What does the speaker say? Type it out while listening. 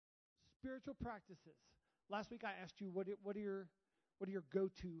spiritual practices. Last week I asked you, what are your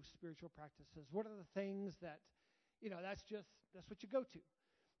go-to spiritual practices? What are the things that, that's what you go to?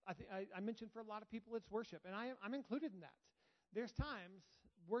 I mentioned for a lot of people it's worship, and I'm included in that. There's times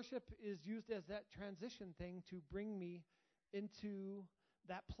worship is used as that transition thing to bring me into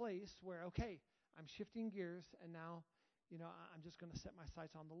that place where, okay, I'm shifting gears, and now, I'm just going to set my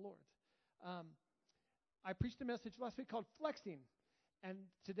sights on the Lord. I preached a message last week called Flexing, and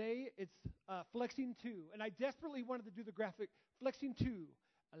today it's Flexing 2. And I desperately wanted to do the graphic Flexing 2,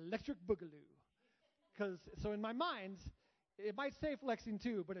 Electric Boogaloo. So in my mind, it might say Flexing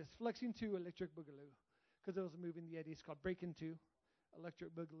 2, but it's Flexing 2, Electric Boogaloo. Because there was a movie in the 80s called Breakin' 2,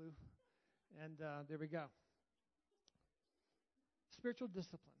 Electric Boogaloo. And there we go. Spiritual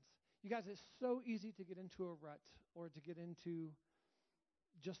disciplines. You guys, it's so easy to get into a rut or to get into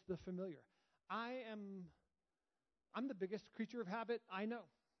just the familiar. I'm the biggest creature of habit I know,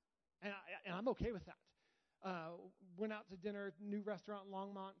 and I'm okay with that. Went out to dinner, new restaurant in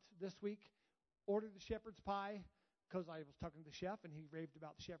Longmont this week, ordered the shepherd's pie because I was talking to the chef, and he raved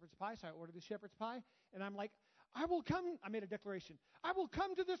about the shepherd's pie, so I ordered the shepherd's pie, and I'm like, I made a declaration, I will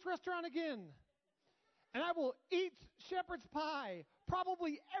come to this restaurant again, and I will eat shepherd's pie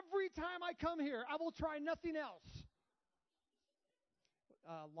probably every time I come here. I will try nothing else.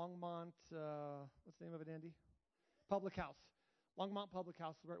 Longmont, what's the name of it, Andy? Public House. Longmont Public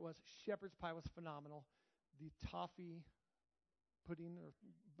House is where it was. Shepherd's pie was phenomenal. The toffee pudding or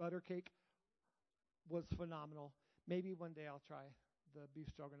butter cake was phenomenal. Maybe one day I'll try the beef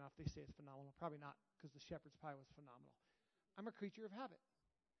stroganoff. They say it's phenomenal. Probably not, because the shepherd's pie was phenomenal. I'm a creature of habit.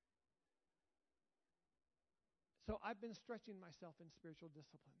 So I've been stretching myself in spiritual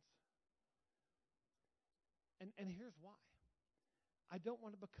disciplines. And here's why. I don't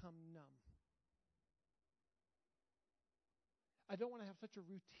want to become numb. I don't want to have such a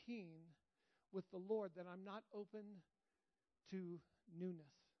routine with the Lord that I'm not open to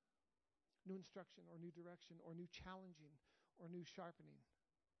newness, new instruction or new direction or new challenging or new sharpening.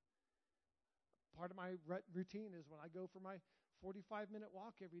 Part of my routine is when I go for my 45-minute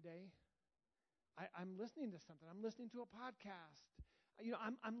walk every day, I'm listening to something. I'm listening to a podcast.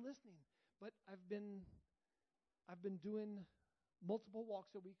 I'm listening. But I've been doing multiple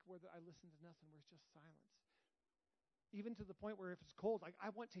walks a week where I listen to nothing, where it's just silence. Even to the point where if it's cold, like I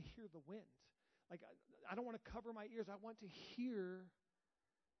want to hear the wind. Like I don't want to cover my ears. I want to hear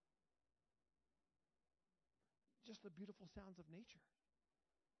just the beautiful sounds of nature.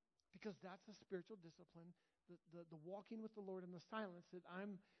 Because that's a spiritual discipline, the walking with the Lord in the silence that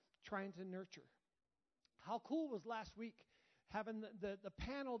I'm trying to nurture. How cool was last week having the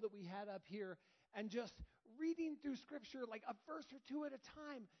panel that we had up here and just reading through Scripture like a verse or two at a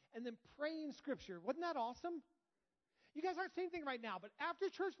time and then praying Scripture. Wasn't that awesome? You guys aren't saying anything right now, but after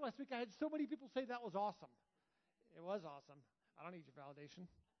church last week, I had so many people say that was awesome. It was awesome. I don't need your validation.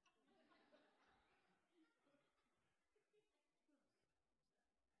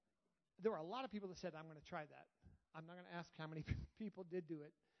 There were a lot of people that said, I'm going to try that. I'm not going to ask how many people did do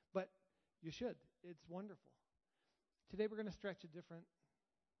it, but you should. It's wonderful. Today we're going to stretch a different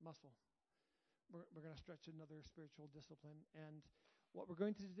muscle. We're going to stretch another spiritual discipline. And what we're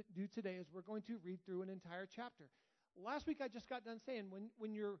going to do today is we're going to read through an entire chapter. Last week I just got done saying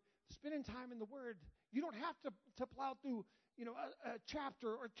when you're spending time in the Word, you don't have to plow through a chapter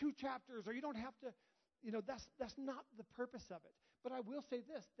or two chapters, or you don't have to, that's not the purpose of it. But I will say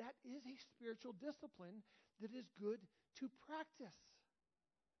this, that is a spiritual discipline that is good to practice.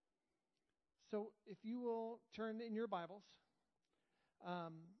 So if you will turn in your Bibles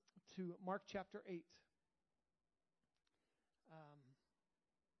to Mark chapter 8.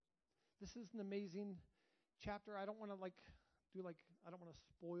 This is an amazing chapter. I don't want to I don't want to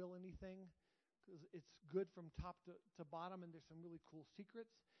spoil anything because it's good from top to bottom, and there's some really cool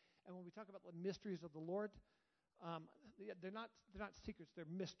secrets. And when we talk about the mysteries of the Lord, they're not secrets, they're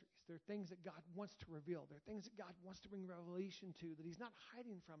mysteries. They're things that God wants to reveal. They're things that God wants to bring revelation to, that He's not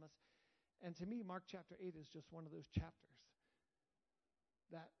hiding from us. And to me, Mark chapter 8 is just one of those chapters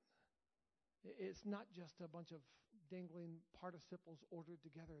that it's not just a bunch of dangling participles ordered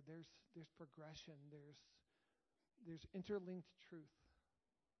together. There's progression. There's interlinked truth.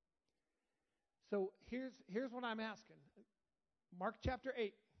 So here's what I'm asking. Mark chapter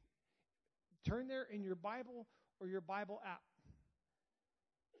 8. Turn there in your Bible or your Bible app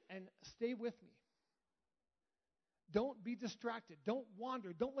and stay with me. Don't be distracted. Don't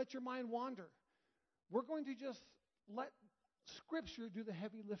wander. Don't let your mind wander. We're going to just let Scripture do the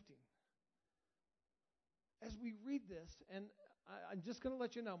heavy lifting. As we read this, and I'm just going to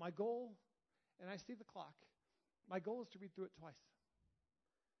let you know, my goal, and I see the clock, my goal is to read through it twice.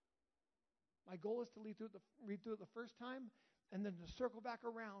 My goal is to read through it the first time and then to circle back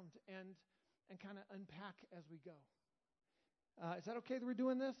around and kind of unpack as we go. Is that okay that we're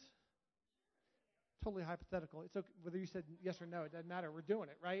doing this? Totally hypothetical. It's okay whether you said yes or no. It doesn't matter. We're doing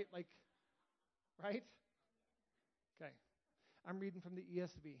it, right? Right? Okay. I'm reading from the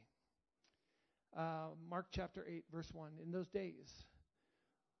ESV. Mark chapter 8, verse 1. In those days,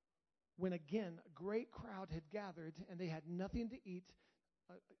 when again a great crowd had gathered and they had nothing to eat.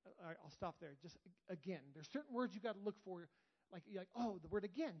 All right, I'll stop there. Just again, there's certain words you got to look for. You're like, oh, the word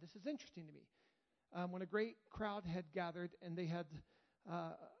again. This is interesting to me. When a great crowd had gathered and they had,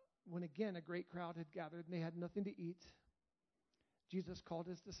 when again a great crowd had gathered and they had nothing to eat, Jesus called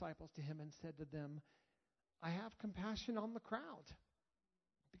his disciples to him and said to them, I have compassion on the crowd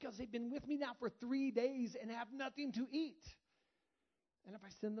because they've been with me now for 3 days and have nothing to eat. And if I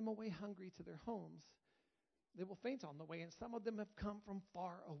send them away hungry to their homes, they will faint on the way, and some of them have come from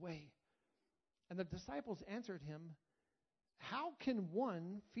far away. And the disciples answered him, how can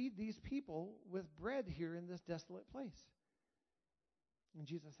one feed these people with bread here in this desolate place? And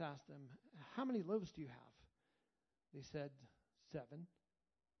Jesus asked them, how many loaves do you have? They said, 7.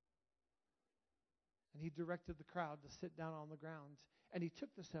 And he directed the crowd to sit down on the ground. And he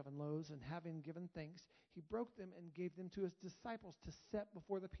took the 7 loaves, and having given thanks, he broke them and gave them to his disciples to set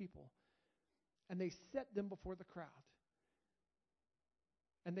before the people. And they set them before the crowd.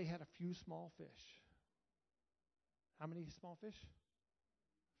 And they had a few small fish. How many small fish?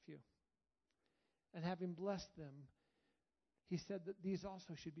 Few. And having blessed them, he said that these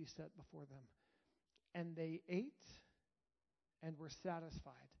also should be set before them. And they ate and were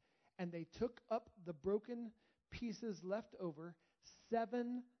satisfied. And they took up the broken pieces left over,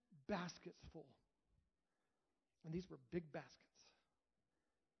 7 baskets full. And these were big baskets.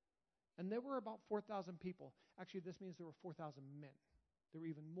 And there were about 4,000 people. Actually, this means there were 4,000 men. There were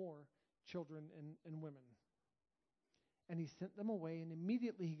even more children and women. And he sent them away, and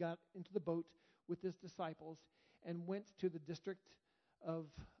immediately he got into the boat with his disciples and went to the district of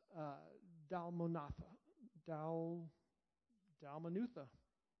Dalmanutha.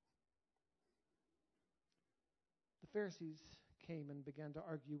 The Pharisees came and began to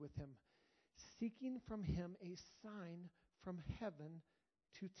argue with him, seeking from him a sign from heaven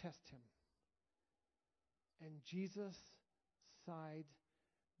to test him. And Jesus sighed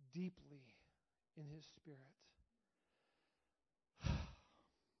deeply in his spirit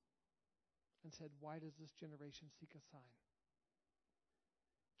and said, why does this generation seek a sign?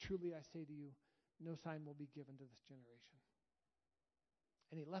 Truly I say to you, no sign will be given to this generation.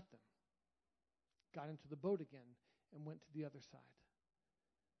 And he left them, got into the boat again, and went to the other side.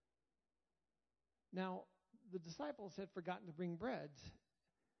 Now, the disciples had forgotten to bring bread,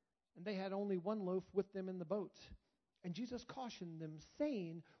 and they had only 1 loaf with them in the boat. And Jesus cautioned them,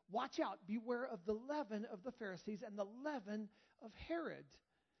 saying, watch out, beware of the leaven of the Pharisees and the leaven of Herod.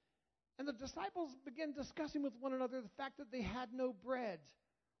 And the disciples began discussing with one another the fact that they had no bread.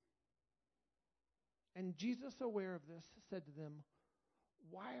 And Jesus, aware of this, said to them,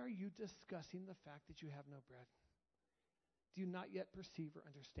 why are you discussing the fact that you have no bread? Do you not yet perceive or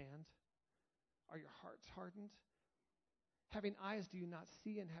understand? Are your hearts hardened? Having eyes, do you not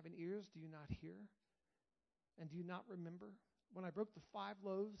see? And having ears, do you not hear? And do you not remember? When I broke the 5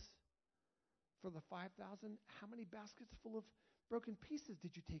 loaves for the 5,000, how many baskets full of broken pieces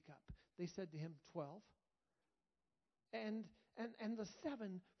did you take up? They said to him, 12. And the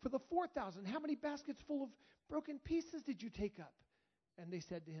 7 for the 4,000, how many baskets full of broken pieces did you take up? And they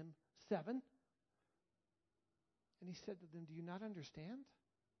said to him, 7. And he said to them, do you not understand?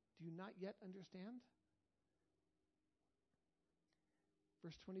 Do you not yet understand?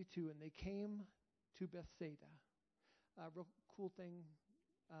 Verse 22, and they came to Bethsaida. Real cool thing,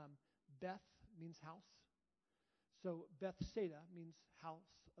 Beth means house. So Bethsaida means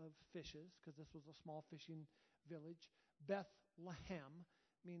house of fishes, because this was a small fishing village. Bethlehem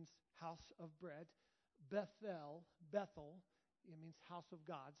means house of bread. Bethel, it means house of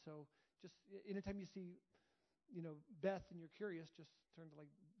God. So just anytime you see, Beth and you're curious, just turn to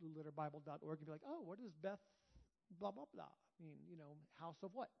blueletterbible.org and be like, oh, what does Beth blah, blah, blah mean? House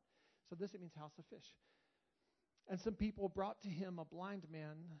of what? So this, it means house of fish. And some people brought to him a blind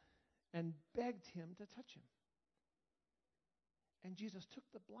man and begged him to touch him. And Jesus took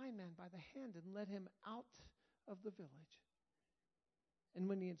the blind man by the hand and led him out of the village. And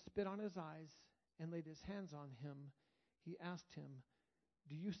when he had spit on his eyes and laid his hands on him, he asked him,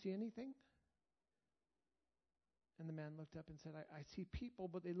 do you see anything? And the man looked up and said, I see people,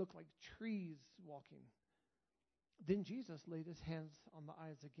 but they look like trees walking. Then Jesus laid his hands on the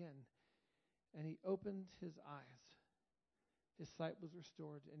eyes again, and he opened his eyes. his sight was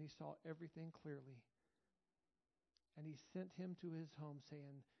restored, and he saw everything clearly. And he sent him to his home,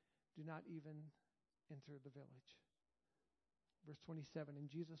 saying, do not even enter the village. Verse 27, and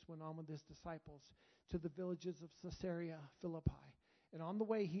Jesus went on with his disciples to the villages of Caesarea Philippi. And on the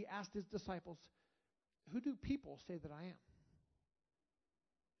way he asked his disciples, who do people say that I am?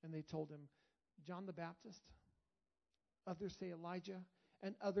 And they told him, John the Baptist. Others say Elijah,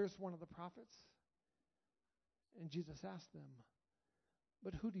 and others one of the prophets. And Jesus asked them,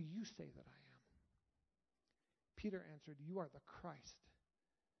 but who do you say that I am? Peter answered, you are the Christ.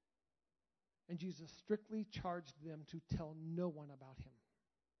 And Jesus strictly charged them to tell no one about him.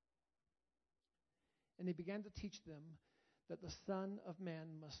 And he began to teach them that the Son of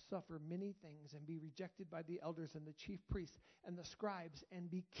Man must suffer many things and be rejected by the elders and the chief priests and the scribes and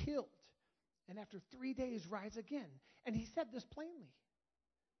be killed, and after 3 days rise again. And he said this plainly.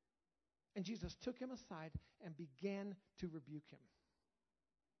 And Jesus took him aside and began to rebuke him.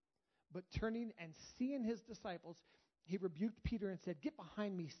 But turning and seeing his disciples, he rebuked Peter and said, get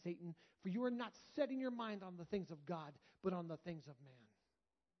behind me, Satan, for you are not setting your mind on the things of God, but on the things of man.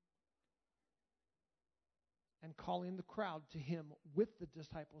 And calling the crowd to him with the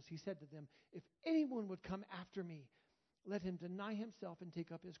disciples, he said to them, if anyone would come after me, let him deny himself and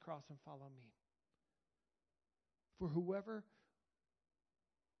take up his cross and follow me. For whoever,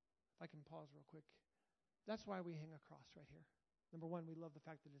 if I can pause real quick, that's why we hang a cross right here. Number one, we love the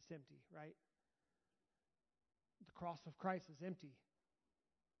fact that it's empty, right? The cross of Christ is empty.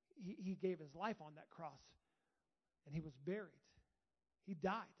 He gave his life on that cross, and he was buried. He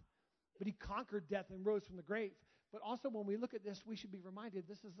died, but he conquered death and rose from the grave. But also when we look at this, we should be reminded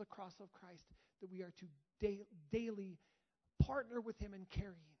this is the cross of Christ that we are to daily partner with him in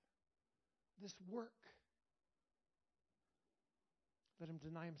carrying this work. Let him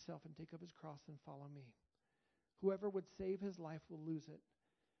deny himself and take up his cross and follow me. Whoever would save his life will lose it.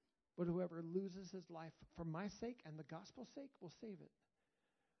 But whoever loses his life for my sake and the gospel's sake will save it.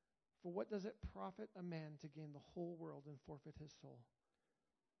 For what does it profit a man to gain the whole world and forfeit his soul?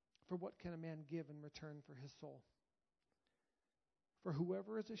 For what can a man give in return for his soul? For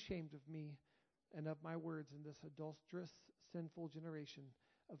whoever is ashamed of me and of my words in this adulterous, sinful generation,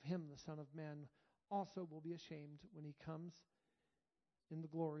 of him the Son of Man also will be ashamed when he comes in the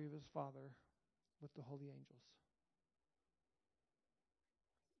glory of his Father with the holy angels.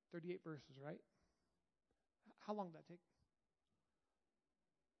 38 verses, right? How long did that take?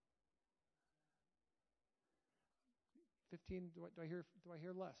 $15? Do I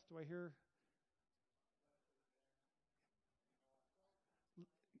hear less? Do I hear?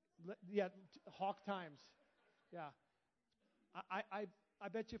 Yeah, Hawk times. Yeah. I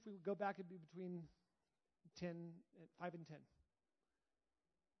bet you if we would go back, it'd be between 5 and 10.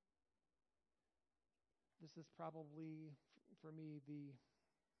 This is probably, for me, the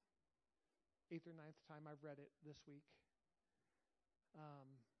 8th or 9th time I've read it this week.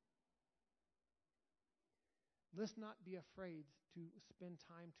 Let's not be afraid to spend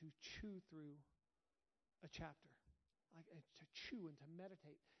time to chew through a chapter, like to chew and to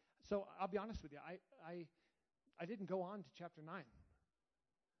meditate. So I'll be honest with you, I didn't go on to chapter 9.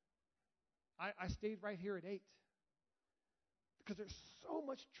 I stayed right here at 8. Because there's so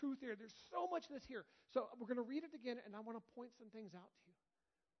much truth here. There's so much that's here. So we're going to read it again, and I want to point some things out to you.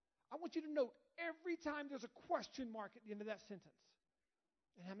 I want you to note every time there's a question mark at the end of that sentence,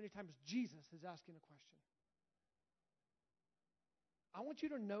 and how many times Jesus is asking a question. I want you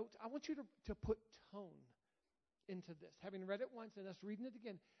to note, I want you to put tone into this. Having read it once and us reading it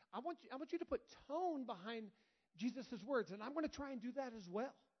again, I want you to put tone behind Jesus' words, and I'm going to try and do that as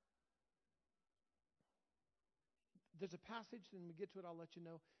well. There's a passage, and when we get to it, I'll let you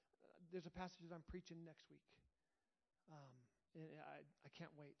know. There's a passage that I'm preaching next week. And I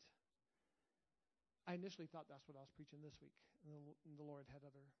can't wait. I initially thought that's what I was preaching this week, and the Lord had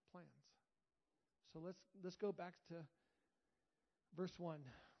other plans. So let's go back to verse 1.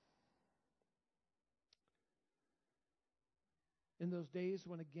 In those days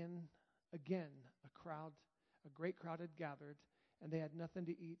when again a great crowd had gathered, and they had nothing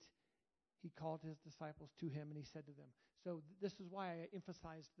to eat, he called his disciples to him, and he said to them. So this is why I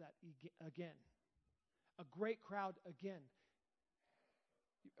emphasized that again. A great crowd again.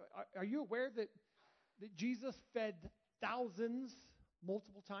 Are you aware that Jesus fed thousands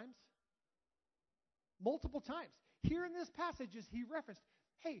multiple times? Multiple times. Here in this passage, he referenced,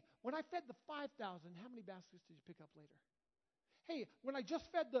 hey, when I fed the 5,000, how many baskets did you pick up later? Hey, when I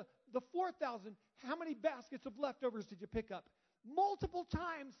just fed the 4,000, how many baskets of leftovers did you pick up? Multiple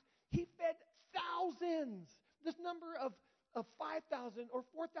times, he fed thousands. This number of 5,000 or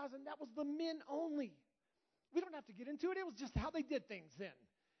 4,000, that was the men only. We don't have to get into it. It was just how they did things then.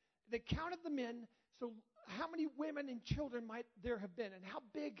 They counted the men, so how many women and children might there have been, and how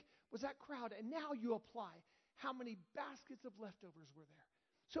big was that crowd? And now you apply how many baskets of leftovers were there.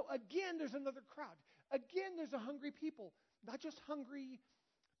 So again, there's another crowd. Again, there's a hungry people, not just hungry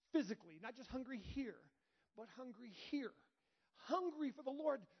physically, not just hungry here, but hungry here. Hungry for the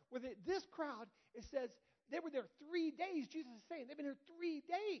Lord. This crowd, it says, they were there 3 days. Jesus is saying, they've been here 3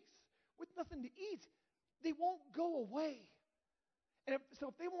 days with nothing to eat. They won't go away. And so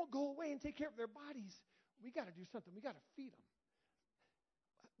if they won't go away and take care of their bodies, we got to do something. We got to feed them.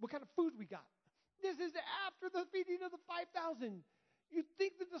 What kind of food we got? This is after the feeding of the 5,000. You'd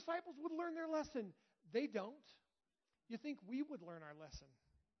think the disciples would learn their lesson. They don't. You think we would learn our lesson.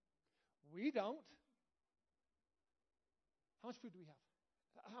 We don't. How much food do we have?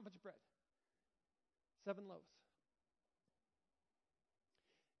 How much bread? 7 loaves.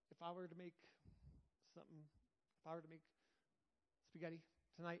 If I were to make spaghetti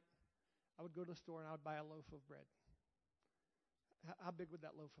tonight, I would go to the store and I would buy a loaf of bread. How big would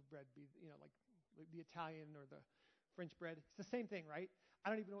that loaf of bread be? Like the Italian or the French bread. It's the same thing, right? I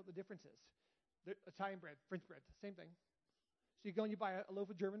don't even know what the difference is. The Italian bread, French bread, same thing. So you go and you buy a loaf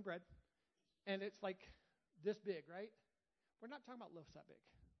of German bread, and it's like this big, right? We're not talking about loaves that big.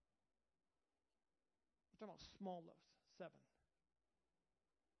 We're talking about small loaves, 7.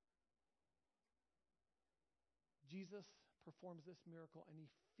 Jesus performs this miracle, and he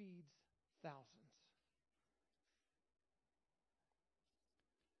feeds thousands.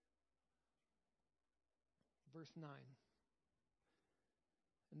 Verse 9.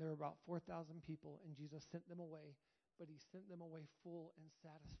 And there were about 4,000 people, and Jesus sent them away, but he sent them away full and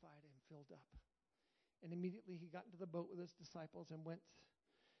satisfied and filled up. And immediately he got into the boat with his disciples and went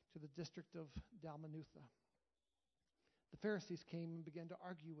to the district of Dalmanutha. The Pharisees came and began to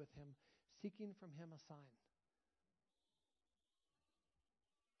argue with him, seeking from him a sign.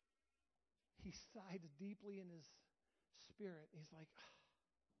 He sighed deeply in his spirit. He's like,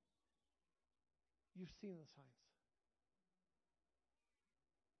 you've seen the signs.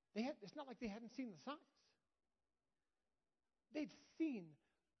 It's not like they hadn't seen the signs. They'd seen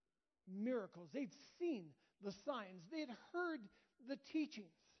miracles. They'd seen the signs. They had heard the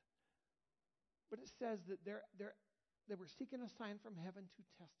teachings. But it says that they were seeking a sign from heaven to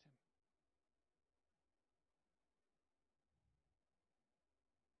test him.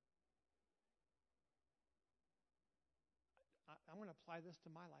 I'm going to apply this to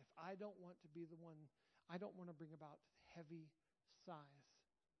my life. I don't want to be the one. I don't want to bring about heavy sighs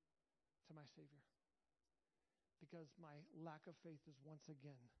to my Savior, because my lack of faith is once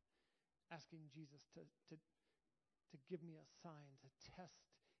again asking Jesus to give me a sign, to test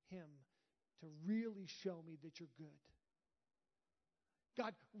him, to really show me that you're good.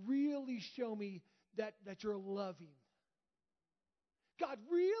 God, really show me that you're loving. God,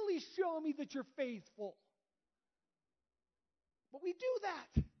 really show me that you're faithful. But we do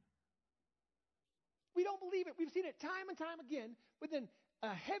that. We don't believe it. We've seen it time and time again, but then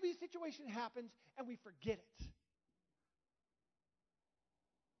a heavy situation happens and we forget it.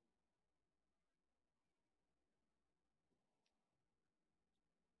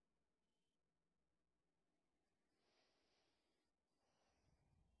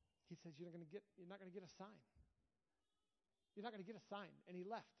 He says, you're not going to get a sign. You're not going to get a sign. And he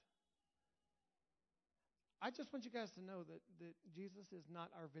left. I just want you guys to know that Jesus is not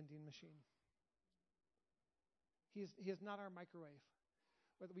our vending machine. He is not our microwave.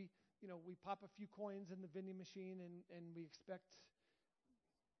 Whether we pop a few coins in the vending machine and we expect,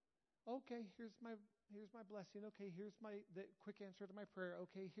 okay, here's my blessing. Okay, here's the quick answer to my prayer.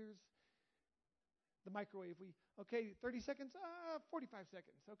 Okay, here's the microwave. 30 seconds, 45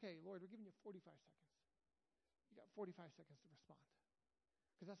 seconds. Okay, Lord, we're giving you 45 seconds. You got 45 seconds to respond.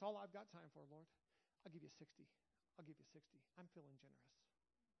 Because that's all I've got time for, Lord. I'll give you 60. I'll give you 60. I'm feeling generous.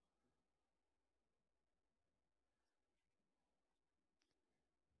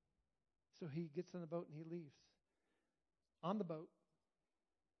 So he gets on the boat and he leaves. On the boat,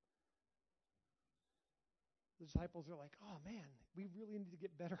 the disciples are like, oh man, we really need to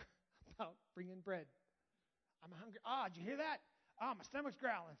get better about bringing bread. I'm hungry. Did you hear that? My stomach's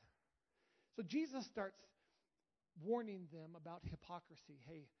growling. So Jesus starts warning them about hypocrisy.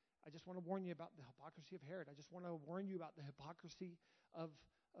 Hey, I just want to warn you about the hypocrisy of Herod. I just want to warn you about the hypocrisy of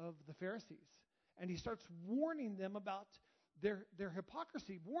the Pharisees. And he starts warning them about their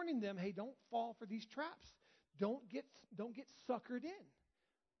hypocrisy, warning them, hey, don't fall for these traps. Don't get suckered in.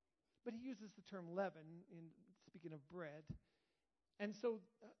 But he uses the term leaven in speaking of bread. And so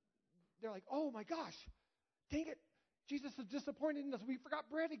they're like, oh my gosh, dang it. Jesus is disappointed in us. We forgot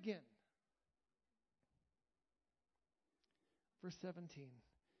bread again. Verse 17.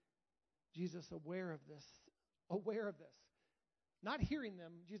 Jesus, aware of this, not hearing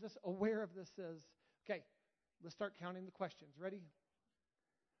them, Jesus, aware of this, says, okay, let's start counting the questions. Ready?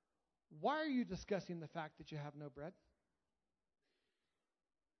 Why are you discussing the fact that you have no bread?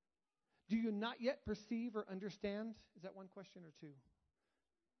 Do you not yet perceive or understand? Is that one question or two?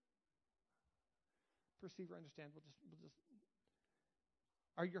 Perceive or understand. We'll just.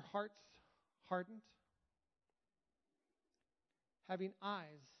 Are your hearts hardened? Having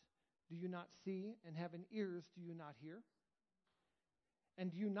eyes, do you not see? And having ears, do you not hear?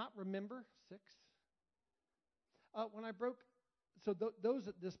 And do you not remember? 6. When I broke, so those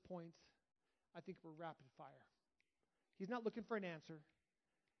at this point, I think were rapid fire. He's not looking for an answer.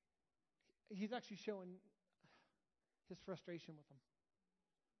 He's actually showing his frustration with them.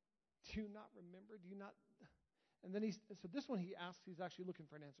 Do you not remember? Do you not? And then so this one he asks, he's actually looking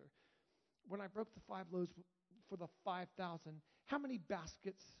for an answer. When I broke the 5 loaves for the 5,000, how many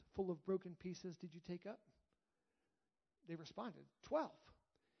baskets full of broken pieces did you take up? They responded, 12.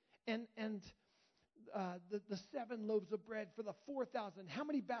 And the 7 loaves of bread for the 4,000, how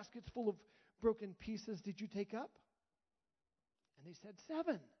many baskets full of broken pieces did you take up? And they said,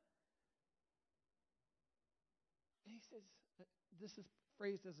 7. And he says, this is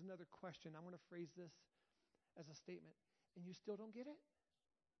phrased as another question. I'm going to phrase this as a statement. And you still don't get it?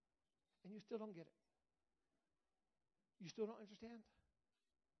 And you still don't get it? You still don't understand?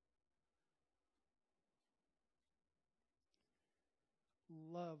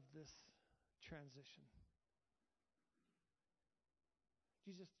 Love this transition.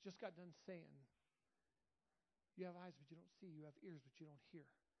 Jesus just got done saying, you have eyes, but you don't see. You have ears, but you don't hear.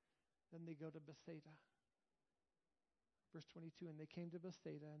 Then they go to Bethsaida. Verse 22, and they came to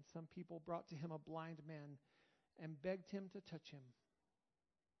Bethsaida, and some people brought to him a blind man and begged him to touch him.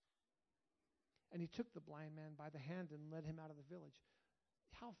 And he took the blind man by the hand and led him out of the village.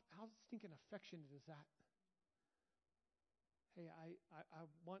 How stinking affectionate is that? Hey, I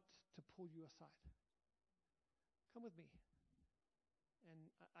want to pull you aside. Come with me. And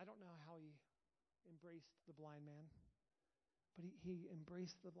I don't know how he embraced the blind man, but he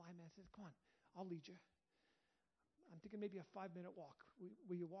embraced the blind man and said, come on, I'll lead you. I'm thinking maybe a 5-minute walk.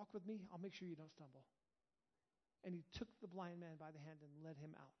 Will you walk with me? I'll make sure you don't stumble. And he took the blind man by the hand and led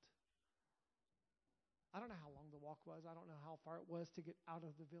him out. I don't know how long the walk was. I don't know how far it was to get out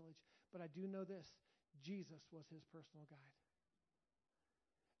of the village. But I do know this. Jesus was his personal guide.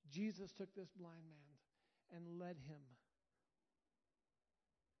 Jesus took this blind man and led him.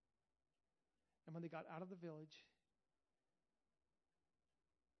 And when they got out of the village,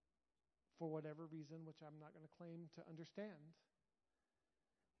 for whatever reason, which I'm not going to claim to understand,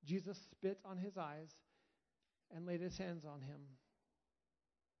 Jesus spit on his eyes and laid his hands on him.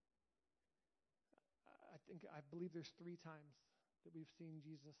 I believe there's 3 times that we've seen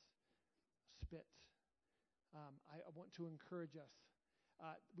Jesus spit. I want to encourage us.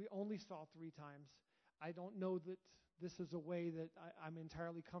 We only saw 3 times. I don't know that this is a way that I'm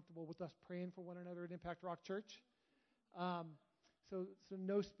entirely comfortable with us praying for one another at Impact Rock Church. So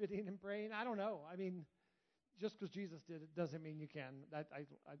no spitting and praying. I don't know. I mean, just because Jesus did it doesn't mean you can.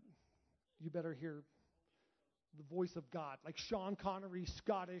 You better hear the voice of God, like Sean Connery,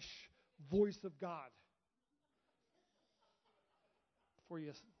 Scottish voice of God. For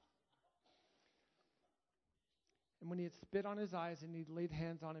you. And when he had spit on his eyes and he laid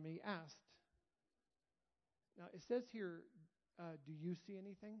hands on him, he asked. Now it says here, do you see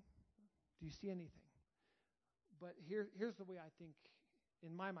anything? Do you see anything? But here's the way I think,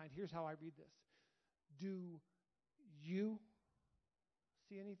 in my mind, here's how I read this. Do you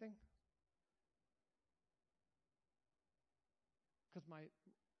see anything? Because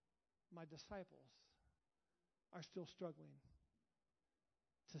my disciples are still struggling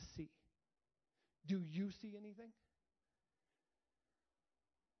to see. Do you see anything?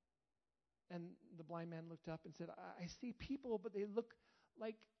 And the blind man looked up and said, I see people, but they look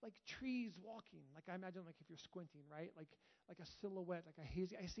like trees walking. Like I imagine, like if you're squinting, right? Like a silhouette, like a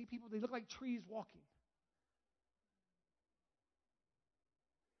hazy. I see people, they look like trees walking.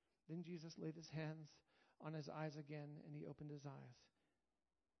 Then Jesus laid his hands on his eyes again, and he opened his eyes.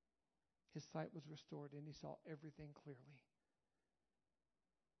 His sight was restored, and he saw everything clearly.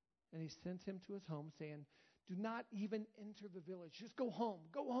 And he sent him to his home, saying, do not even enter the village. Just go home.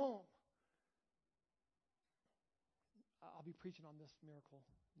 Go home. I'll be preaching on this miracle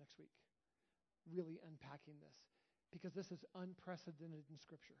next week, really unpacking this, because this is unprecedented in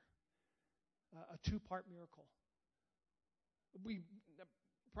Scripture. A 2-part miracle.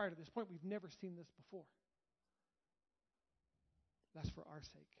 Prior to this point, we've never seen this before. That's for our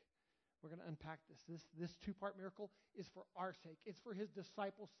sake. We're going to unpack this. This two-part miracle is for our sake. It's for his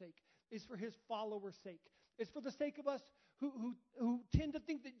disciples' sake. It's for his followers' sake. It's for the sake of us who tend to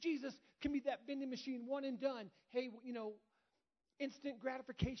think that Jesus can be that vending machine, one and done. Hey, instant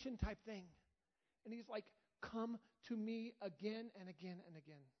gratification type thing. And he's like, come to me again and again and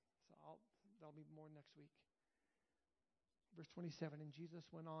again. So that'll be more next week. Verse 27, and Jesus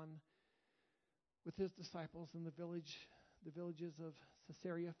went on with his disciples in the villages of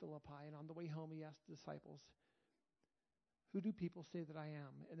Caesarea Philippi, and on the way home he asked the disciples, who do people say that I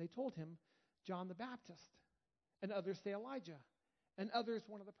am? And they told him, John the Baptist, and others say Elijah, and others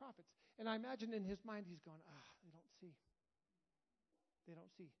one of the prophets. And I imagine in his mind he's going, they don't see. They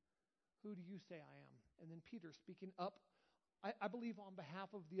don't see. Who do you say I am? And then Peter, speaking up, I believe on behalf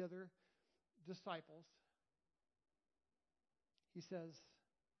of the other disciples, he says,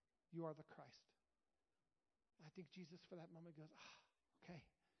 you are the Christ. I think Jesus for that moment goes, okay,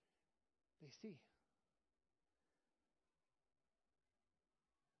 they see.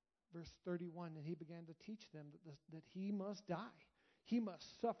 Verse 31, and he began to teach them that he must die. He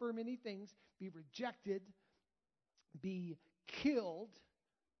must suffer many things, be rejected, be killed,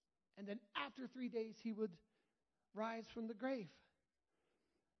 and then after 3 days he would rise from the grave.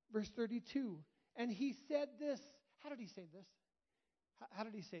 Verse 32, and he said this. How did he say this? How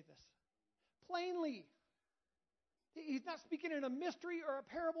did he say this? Plainly. He's not speaking in a mystery or a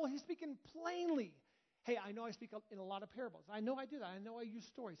parable. He's speaking plainly. Hey, I know I speak in a lot of parables. I know I do that. I know I use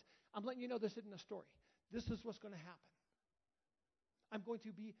stories. I'm letting you know this isn't a story. This is what's going to happen. I'm going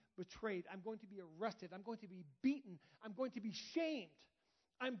to be betrayed. I'm going to be arrested. I'm going to be beaten. I'm going to be shamed.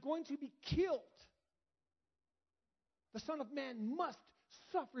 I'm going to be killed. The Son of Man must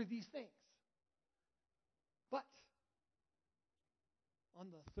suffer these things. But on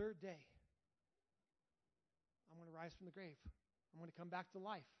the third day, I'm going to rise from the grave. I'm going to come back to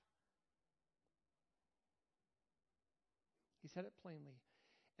life. He said it plainly.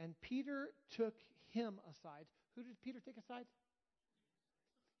 And Peter took him aside. Who did Peter take aside?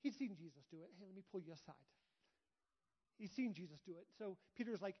 He'd seen Jesus do it. Hey, let me pull you aside. He's seen Jesus do it. So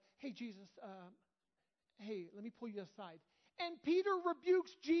Peter's like, hey, Jesus, hey, let me pull you aside. And Peter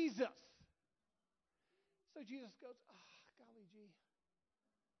rebukes Jesus. So Jesus goes, golly gee.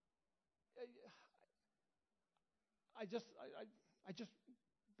 I just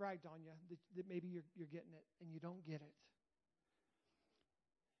bragged on you that maybe you're getting it, and you don't get it.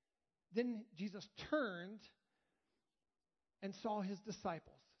 Then Jesus turned and saw his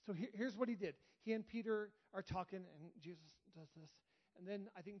disciples. So here's what he did. He and Peter are talking, and Jesus does this. And then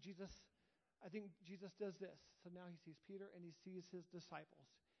I think Jesus does this. So now he sees Peter, and he sees his disciples.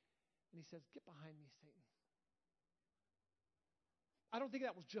 And he says, get behind me, Satan. I don't think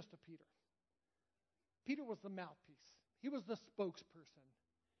that was just a Peter. Peter was the mouthpiece. He was the spokesperson.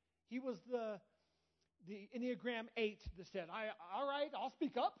 He was the Enneagram 8 that said, all right, I'll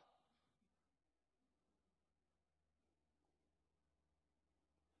speak up.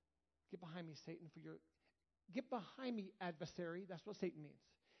 Get behind me, Satan, get behind me, adversary. That's what Satan means.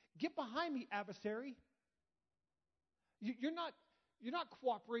 Get behind me, adversary. You're not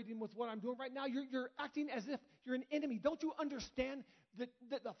cooperating with what I'm doing right now. You're acting as if you're an enemy. Don't you understand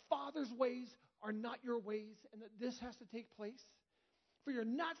that the Father's ways are not your ways, and that this has to take place? For you're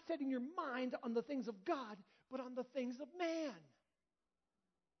not setting your mind on the things of God, but on the things of man.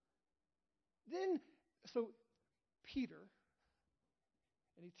 So Peter,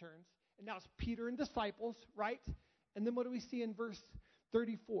 and he turns, and now it's Peter and disciples, right? And then what do we see in verse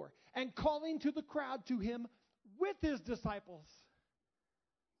 34? And calling to the crowd to him with his disciples.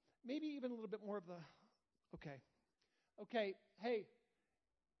 Maybe even a little bit more of the, okay, hey,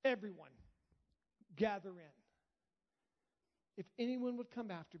 everyone, gather in. If anyone would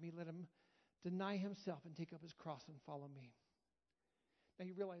come after me, let him deny himself and take up his cross and follow me. Now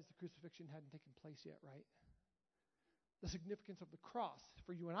you realize the crucifixion hadn't taken place yet, right? The significance of the cross,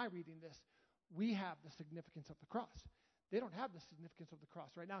 for you and I reading this, we have the significance of the cross. They don't have the significance of the cross.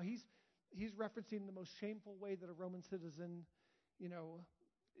 Right now, he's referencing the most shameful way that a Roman citizen,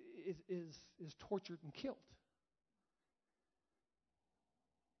 is tortured and killed.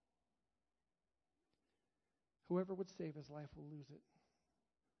 Whoever would save his life will lose it.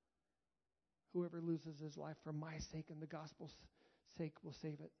 Whoever loses his life for my sake and the gospel's sake will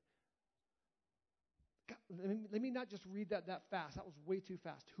save it. God, let me not just read that fast. That was way too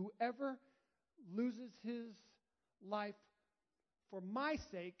fast. Whoever loses his life for my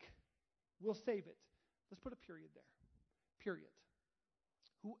sake will save it. Let's put a period there. Period.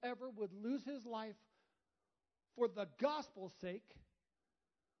 Whoever would lose his life for the gospel's sake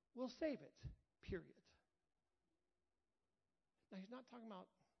will save it. Period. Now, he's not talking about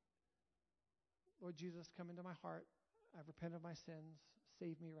Lord Jesus, come into my heart. I repent of my sins.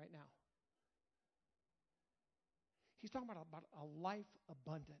 Save me right now. He's talking about a life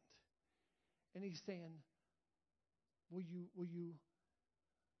abundant. And he's saying, will you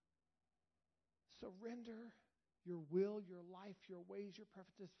surrender your will, your life, your ways, your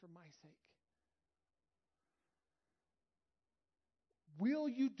preferences for my sake? Will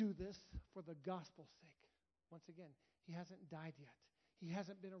you do this for the gospel's sake? Once again, he hasn't died yet. He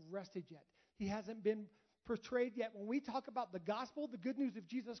hasn't been arrested yet. He hasn't been portrayed yet. When we talk about the gospel, the good news of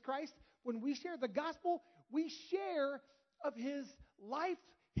Jesus Christ, when we share the gospel, we share of his life,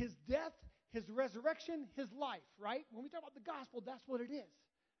 his death, his resurrection, his life, right? When we talk about the gospel, that's what it is.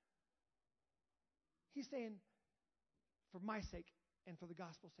 He's saying, for my sake and for the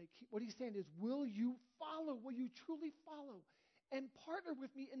gospel's sake, what he's saying is, will you follow? Will you truly follow and partner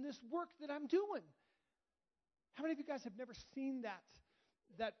with me in this work that I'm doing? How many of you guys have never seen that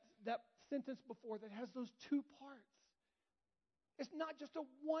sentence before that has those two parts? It's not just a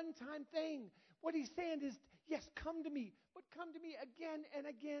one-time thing. What he's saying is, yes, come to me, but come to me again and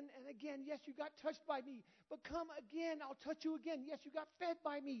again and again. Yes, you got touched by me, but come again, I'll touch you again. Yes, you got fed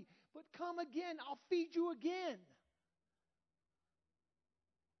by me, but come again, I'll feed you again.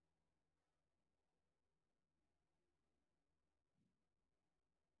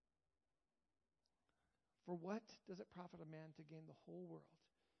 For what does it profit a man to gain the whole world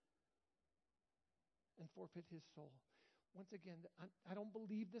and forfeit his soul? Once again, I don't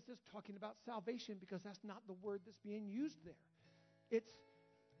believe this is talking about salvation, because that's not the word that's being used there. It's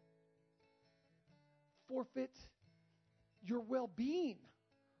forfeit your well-being,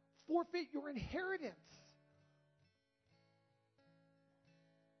 forfeit your inheritance.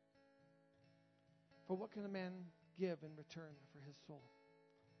 For what can a man give in return for his soul?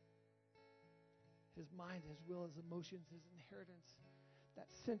 His mind, his will, his emotions, his inheritance, that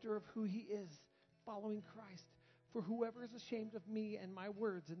center of who he is, following Christ. For whoever is ashamed of me and my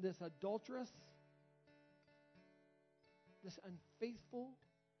words in this adulterous, this unfaithful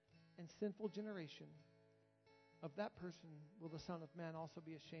and sinful generation, of that person will the Son of Man also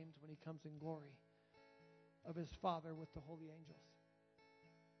be ashamed when he comes in glory of his Father with the holy angels.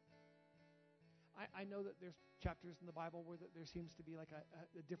 I know that there's chapters in the Bible where there seems to be like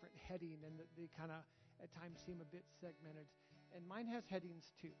a different heading, and that they kind of at times seem a bit segmented. And mine has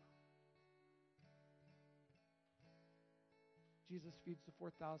headings too. Jesus feeds the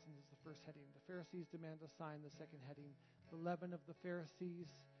 4,000 is the first heading. The Pharisees demand a sign, the second heading. The leaven of the Pharisees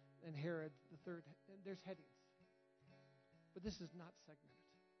and Herod, the third. There's headings. But this is not segmented.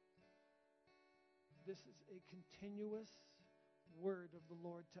 This is a continuous word of the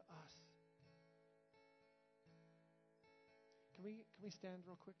Lord to us. Can we stand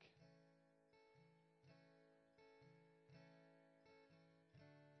real quick?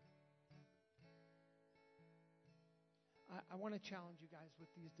 I want to challenge you guys with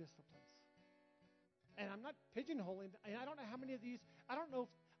these disciplines. And I'm not pigeonholing, and I don't know how many of these, I don't know,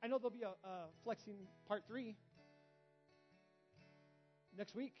 I know there'll be a flexing part 3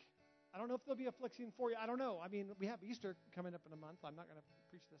 next week. I don't know if there'll be a flexing for you. I don't know. I mean, we have Easter coming up in a month. I'm not going to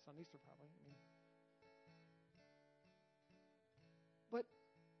preach this on Easter probably. But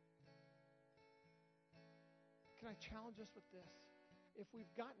can I challenge us with this? If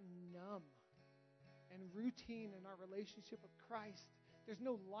we've gotten numb and routine in our relationship with Christ, there's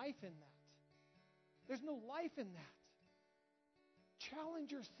no life in that. There's no life in that.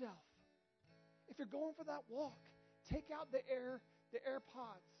 Challenge yourself. If you're going for that walk, take out the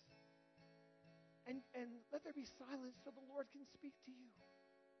AirPods, and let there be silence so the Lord can speak to you.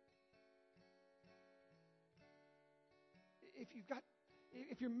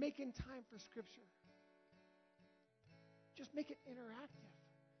 If you're making time for Scripture, just make it interactive.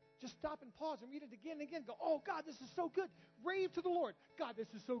 Just stop and pause and read it again and again. Go, oh, God, this is so good. Rave to the Lord. God, this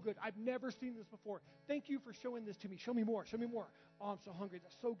is so good. I've never seen this before. Thank you for showing this to me. Show me more. Show me more. Oh, I'm so hungry.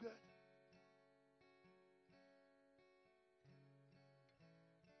 That's so good.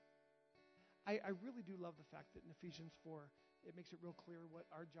 I really do love the fact that in Ephesians 4, it makes it real clear what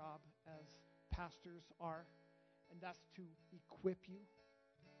our job as pastors are, and that's to equip you.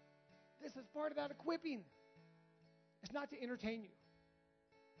 This is part of that equipping. It's not to entertain you.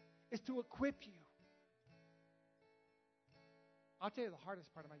 It's to equip you. I'll tell you the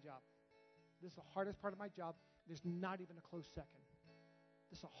hardest part of my job. This is the hardest part of my job. There's not even a close second.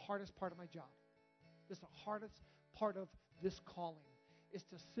 This is the hardest part of my job. This is the hardest part of this calling, is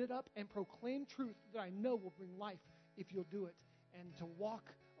to sit up and proclaim truth that I know will bring life if you'll do it, and to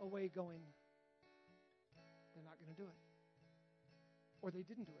walk away going, they're not going to do it. Or they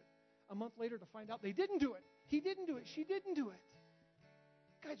didn't do it. A month later to find out they didn't do it. He didn't do it. She didn't do it.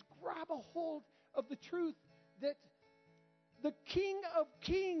 Guys, grab a hold of the truth that the King of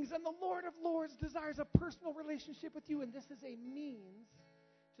Kings and the Lord of Lords desires a personal relationship with you, and this is a means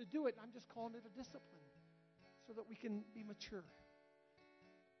to do it. I'm just calling it a discipline so that we can be mature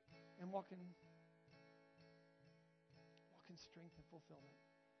and walk in strength and fulfillment.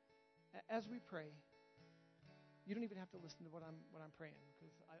 As we pray, you don't even have to listen to what I'm praying,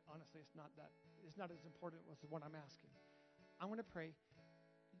 because honestly, it's not as important as what I'm asking. I'm going to pray.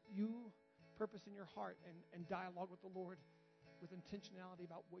 You purpose in your heart and dialogue with the Lord with intentionality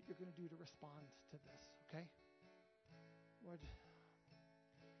about what you're going to do to respond to this, okay? Lord,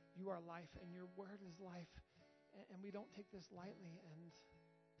 you are life, and your word is life, and we don't take this lightly. And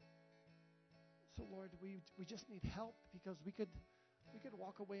so, Lord, we just need help, because we could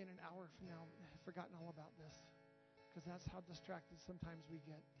walk away in an hour from now and have forgotten all about this, because that's how distracted sometimes we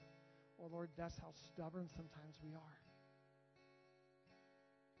get. Or, Lord, that's how stubborn sometimes we are.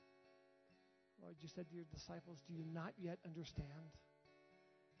 Lord, you said to your disciples, do you not yet understand?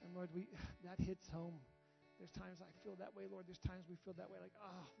 And Lord, that hits home. There's times I feel that way, Lord. There's times we feel that way, like,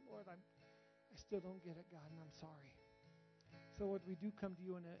 oh, Lord, I still don't get it, God, and I'm sorry. So, Lord, we do come to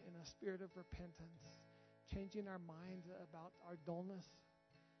you in a spirit of repentance, changing our mind about our dullness,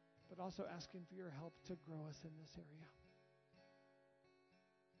 but also asking for your help to grow us in this area.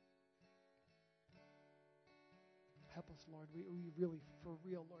 Help us, Lord. We really, for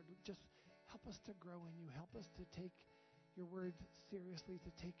real, Lord, just help us to grow in you. Help us to take your word seriously,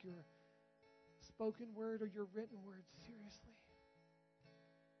 to take your spoken word or your written word seriously,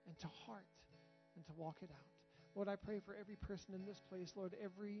 and to heart, and to walk it out. Lord, I pray for every person in this place, Lord,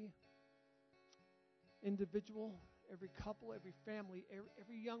 every individual, every couple, every family,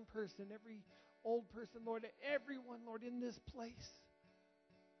 every young person, every old person, Lord, everyone, Lord, in this place.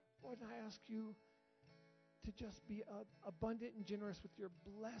 Lord, I ask you to just be abundant and generous with your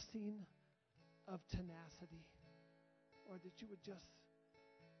blessing of tenacity. Lord, that you would just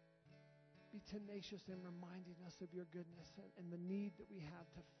be tenacious in reminding us of your goodness and the need that we have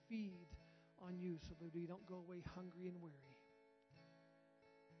to feed on you so that we don't go away hungry and weary.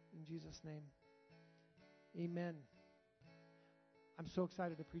 In Jesus' name, amen. I'm so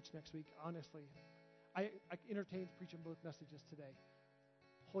excited to preach next week, honestly. I entertained preaching both messages today.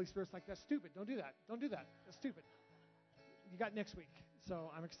 Holy Spirit's like, that's stupid. Don't do that. Don't do that. That's stupid. You got next week.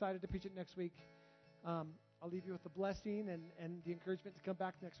 So I'm excited to preach it next week. I'll leave you with the blessing and the encouragement to come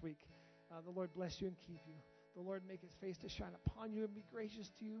back next week. The Lord bless you and keep you. The Lord make his face to shine upon you and be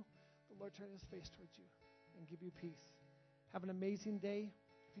gracious to you. The Lord turn his face towards you and give you peace. Have an amazing day.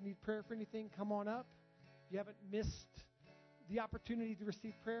 If you need prayer for anything, come on up. You haven't missed the opportunity to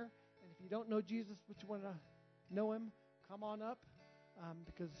receive prayer. And if you don't know Jesus, but you want to know him, come on up,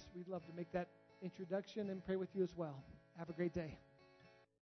 because we'd love to make that introduction and pray with you as well. Have a great day.